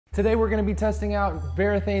Today we're going to be testing out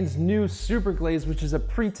Varathane's new Super Glaze, which is a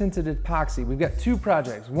pre-tinted epoxy. We've got two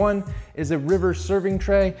projects. One is a river serving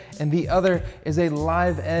tray, and the other is a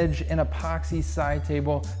live edge and epoxy side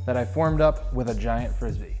table that I formed up with a giant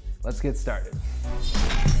Frisbee. Let's get started.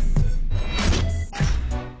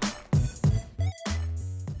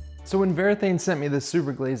 So when Varathane sent me this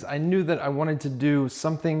Super Glaze, I knew that I wanted to do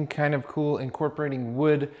something kind of cool incorporating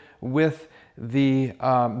wood with the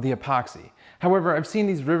epoxy. However, I've seen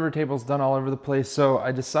these river tables done all over the place, so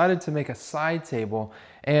I decided to make a side table.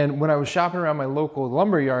 And when I was shopping around my local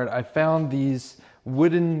lumber yard, I found these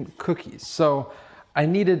wooden cookies. So I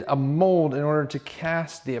needed a mold in order to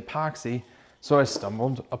cast the epoxy. So I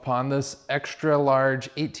stumbled upon this extra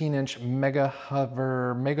large 18-inch Mega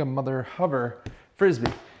Mother Hover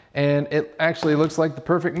Frisbee. And it actually looks like the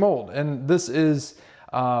perfect mold. And this is,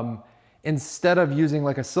 instead of using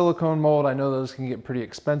like a silicone mold, I know those can get pretty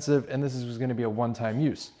expensive, and this is gonna be a one-time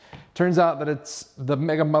use. Turns out that the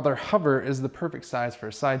Mega Mother Hover is the perfect size for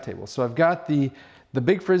a side table. So I've got the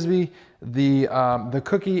big Frisbee, the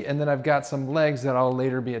cookie, and then I've got some legs that I'll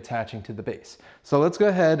later be attaching to the base. So let's go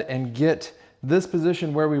ahead and get this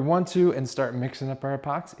position where we want to and start mixing up our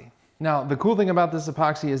epoxy. Now, the cool thing about this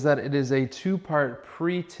epoxy is that it is a two-part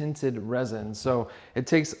pre-tinted resin. So it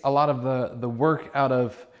takes a lot of the work out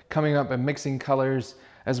of coming up and mixing colors,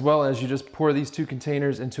 as well as you just pour these two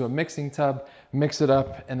containers into a mixing tub, mix it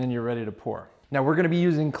up, and then you're ready to pour. Now we're gonna be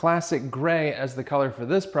using classic gray as the color for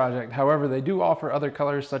this project. However, they do offer other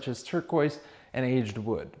colors such as turquoise and aged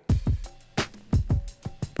wood.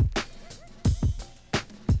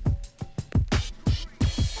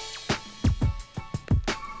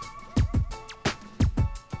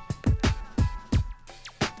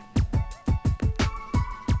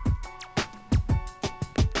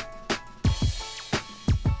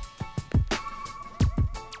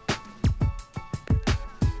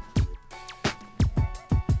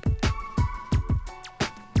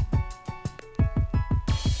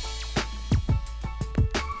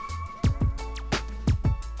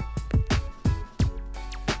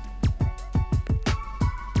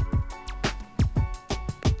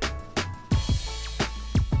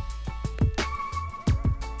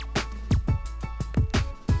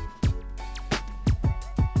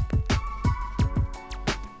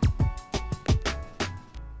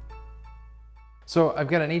 So I've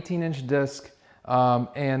got an 18-inch disc,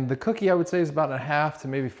 and the cookie I would say is about 1/2 to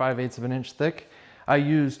maybe 5/8 of an inch thick. I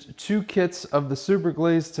used 2 kits of the Super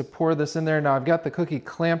Glaze to pour this in there. Now I've got the cookie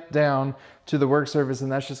clamped down to the work surface,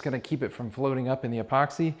 and that's just gonna keep it from floating up in the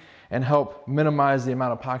epoxy and help minimize the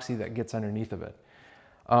amount of epoxy that gets underneath of it.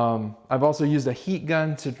 I've also used a heat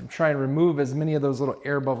gun to try and remove as many of those little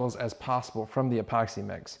air bubbles as possible from the epoxy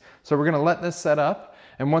mix. So we're gonna let this set up,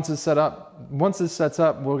 and once this sets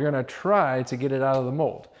up, we're gonna try to get it out of the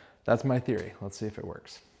mold. That's my theory. Let's see if it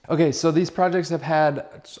works. Okay, so these projects have had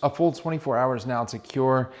a full 24 hours now to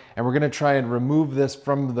cure, and we're gonna try and remove this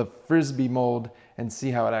from the Frisbee mold and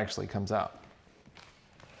see how it actually comes out.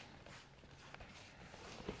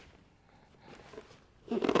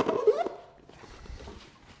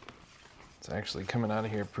 It's actually coming out of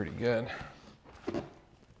here pretty good.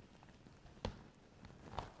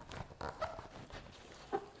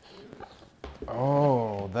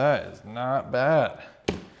 Oh, that is not bad.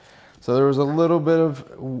 So there was a little bit of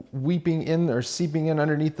weeping in or seeping in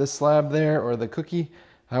underneath the slab there, or the cookie.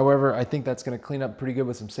 However, I think that's gonna clean up pretty good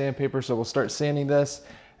with some sandpaper. So we'll start sanding this,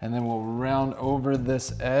 and then we'll round over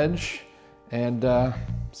this edge and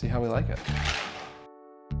see how we like it.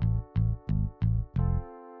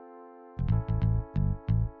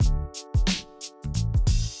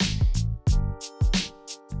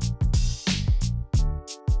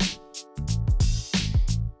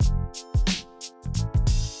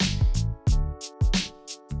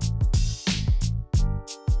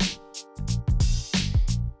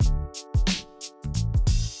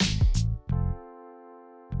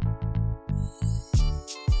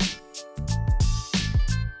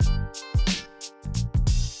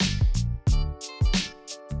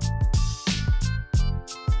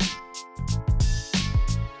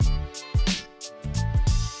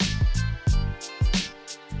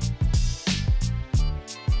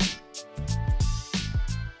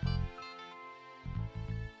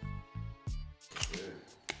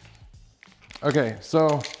 Okay,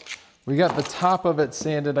 so we got the top of it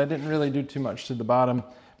sanded. I didn't really do too much to the bottom,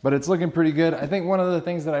 but it's looking pretty good. I think one of the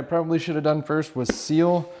things that I probably should have done first was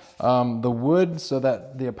seal the wood so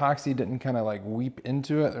that the epoxy didn't kind of like weep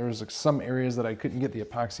into it. There was like some areas that I couldn't get the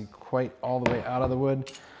epoxy quite all the way out of the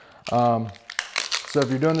wood. So if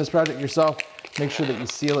you're doing this project yourself, make sure that you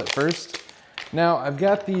seal it first. Now I've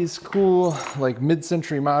got these cool like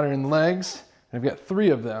mid-century modern legs. I've got 3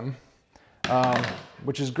 of them,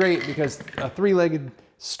 which is great because a 3-legged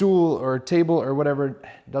stool or table or whatever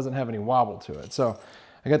doesn't have any wobble to it. So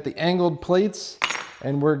I got the angled plates,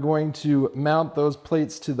 and we're going to mount those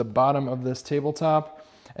plates to the bottom of this tabletop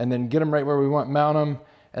and then get them right where we want, mount them,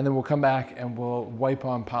 and then we'll come back and we'll wipe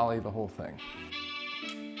on poly the whole thing.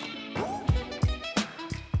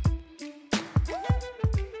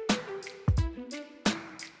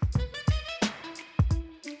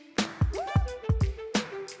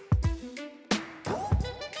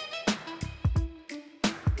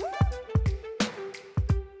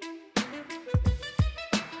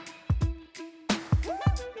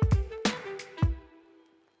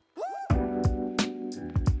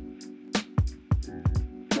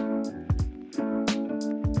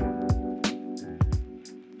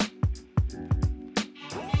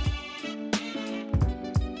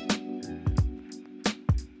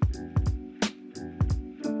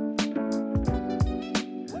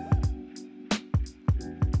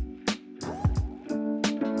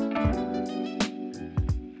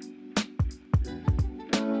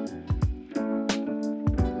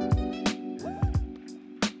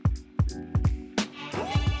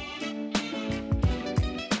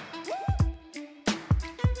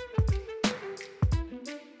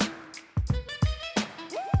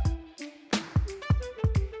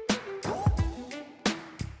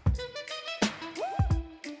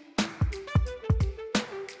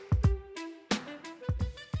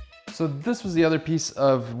 So this was the other piece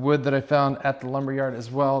of wood that I found at the lumberyard as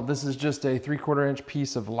well. This is just a 3/4 inch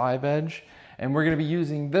piece of live edge, and we're gonna be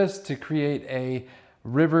using this to create a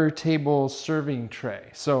river table serving tray.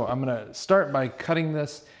 So I'm gonna start by cutting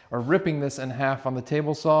this or ripping this in half on the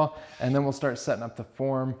table saw, and then we'll start setting up the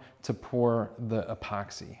form to pour the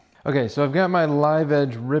epoxy. Okay, so I've got my live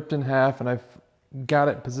edge ripped in half, and I've got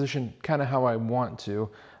it positioned kind of how I want to.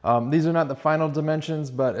 These are not the final dimensions,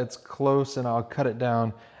 but it's close, and I'll cut it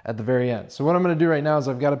down at the very end. So what I'm gonna do right now is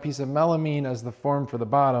I've got a piece of melamine as the form for the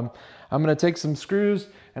bottom. I'm gonna take some screws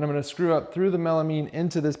and I'm gonna screw up through the melamine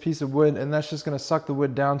into this piece of wood, and that's just gonna suck the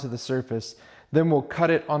wood down to the surface. Then we'll cut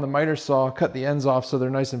it on the miter saw, cut the ends off so they're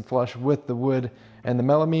nice and flush with the wood and the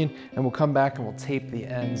melamine, and we'll come back and we'll tape the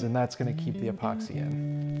ends, and that's gonna keep the epoxy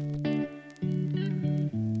in.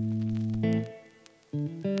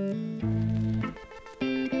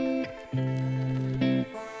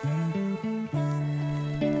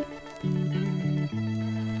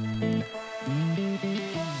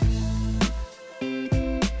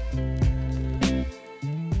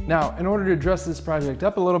 Now, in order to dress this project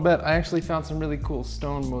up a little bit, I actually found some really cool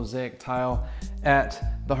stone mosaic tile at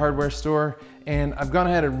the hardware store, and I've gone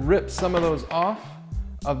ahead and ripped some of those off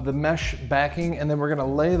of the mesh backing, and then we're gonna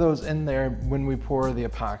lay those in there when we pour the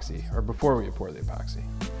epoxy, or before we pour the epoxy.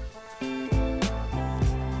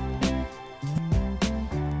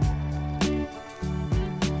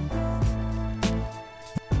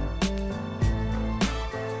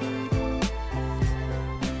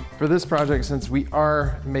 For this project, since we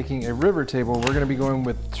are making a river table, we're gonna be going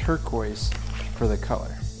with turquoise for the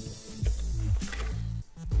color.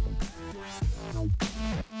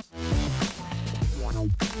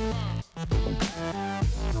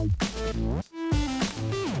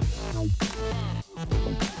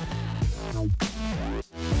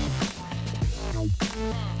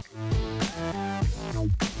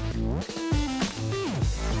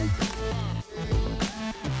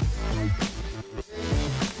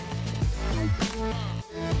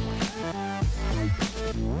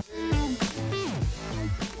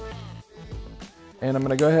 And I'm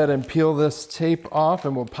gonna go ahead and peel this tape off,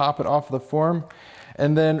 and we'll pop it off the form.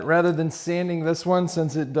 And then rather than sanding this one,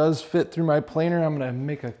 since it does fit through my planer, I'm gonna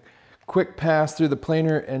make a quick pass through the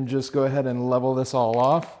planer and just go ahead and level this all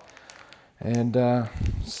off and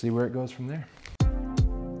see where it goes from there.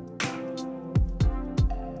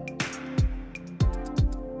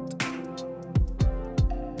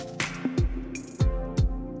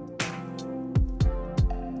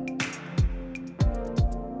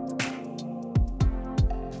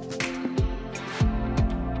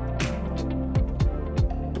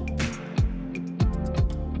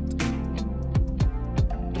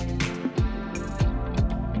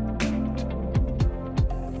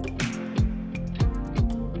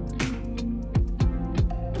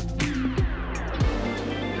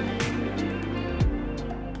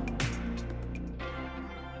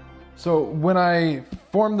 So when I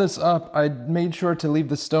formed this up, I made sure to leave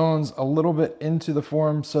the stones a little bit into the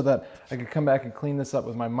form so that I could come back and clean this up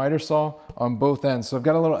with my miter saw on both ends. So I've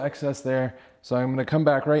got a little excess there. So I'm gonna come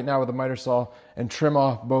back right now with a miter saw and trim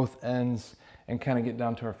off both ends and kind of get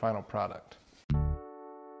down to our final product.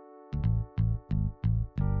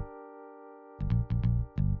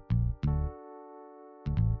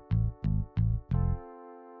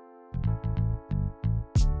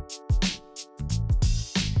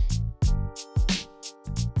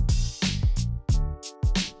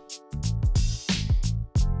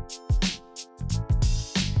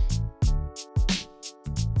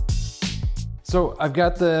 So I've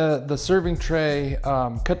got the serving tray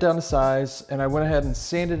cut down to size, and I went ahead and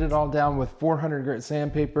sanded it all down with 400 grit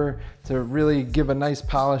sandpaper to really give a nice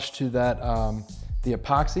polish to that the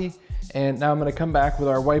epoxy. And now I'm gonna come back with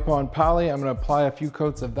our wipe on poly. I'm gonna apply a few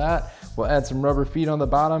coats of that. We'll add some rubber feet on the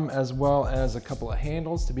bottom as well as a couple of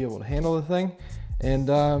handles to be able to handle the thing. And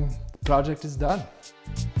the project is done.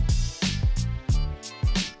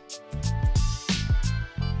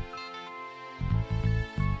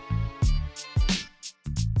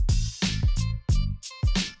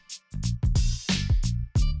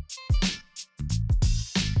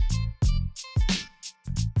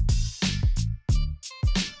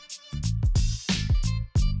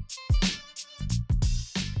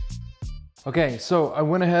 Okay, so I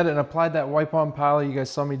went ahead and applied that wipe on poly. You guys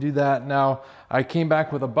saw me do that. Now I came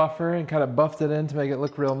back with a buffer and kind of buffed it in to make it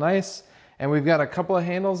look real nice. And we've got a couple of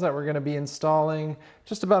handles that we're gonna be installing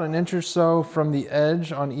just about an inch or so from the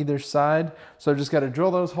edge on either side. So I've just gotta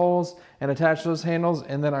drill those holes and attach those handles,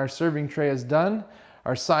 and then our serving tray is done.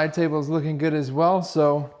 Our side table is looking good as well.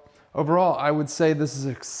 So overall, I would say this is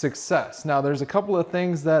a success. Now there's a couple of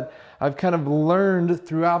things that I've kind of learned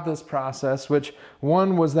throughout this process, which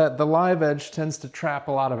one was that the live edge tends to trap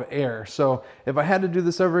a lot of air. So if I had to do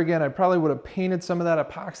this over again, I probably would have painted some of that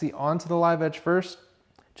epoxy onto the live edge first,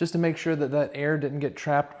 just to make sure that that air didn't get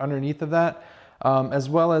trapped underneath of that, as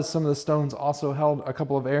well as some of the stones also held a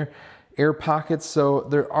couple of air pockets. So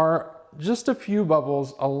there are just a few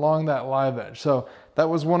bubbles along that live edge. So that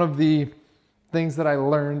was one of the things that I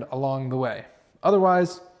learned along the way.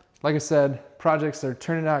 Otherwise, like I said, projects are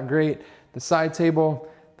turning out great. The side table,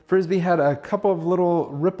 the Frisbee had a couple of little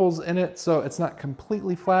ripples in it, so it's not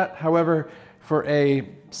completely flat. However, for a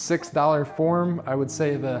 $6 form, I would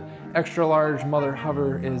say the extra large Mother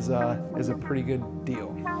Hover is a pretty good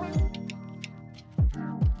deal.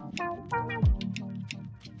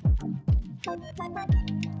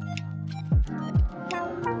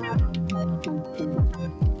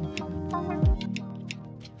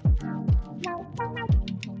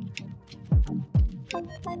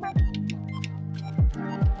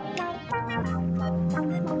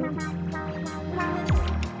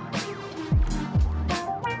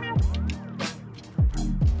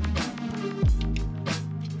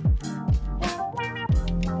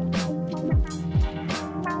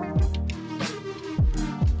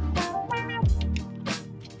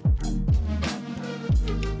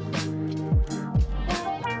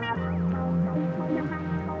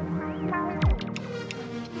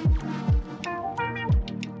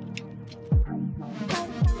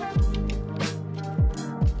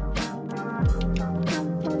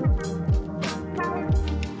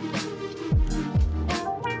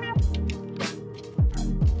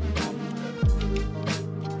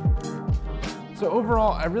 So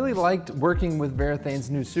overall, I really liked working with Varathane's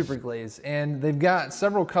new Super Glaze, and they've got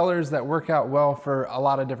several colors that work out well for a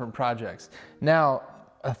lot of different projects. Now,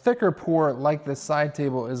 a thicker pour like this side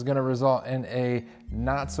table is gonna result in a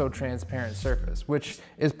not so transparent surface, which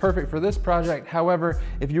is perfect for this project. However,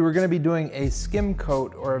 if you were gonna be doing a skim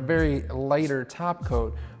coat or a very lighter top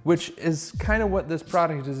coat, which is kind of what this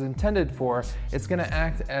product is intended for, it's gonna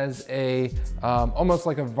act as a, almost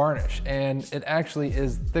like a varnish, and it actually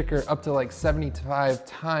is thicker, up to like 75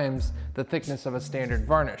 times the thickness of a standard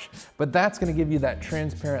varnish. But that's gonna give you that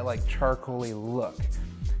transparent, like charcoaly look.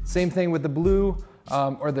 Same thing with the blue,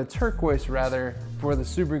 or the turquoise rather, for the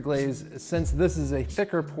Super Glaze. Since this is a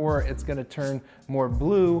thicker pour, it's gonna turn more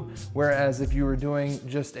blue, whereas if you were doing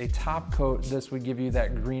just a top coat, this would give you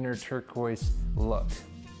that greener turquoise look.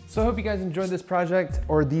 So I hope you guys enjoyed this project,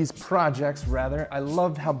 or these projects rather. I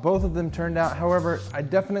loved how both of them turned out. However, I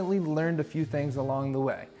definitely learned a few things along the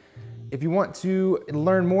way. If you want to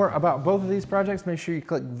learn more about both of these projects, make sure you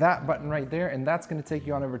click that button right there, and that's gonna take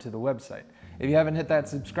you on over to the website. If you haven't hit that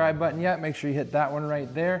subscribe button yet, make sure you hit that one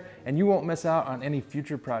right there, and you won't miss out on any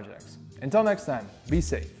future projects. Until next time, be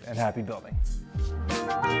safe and happy building.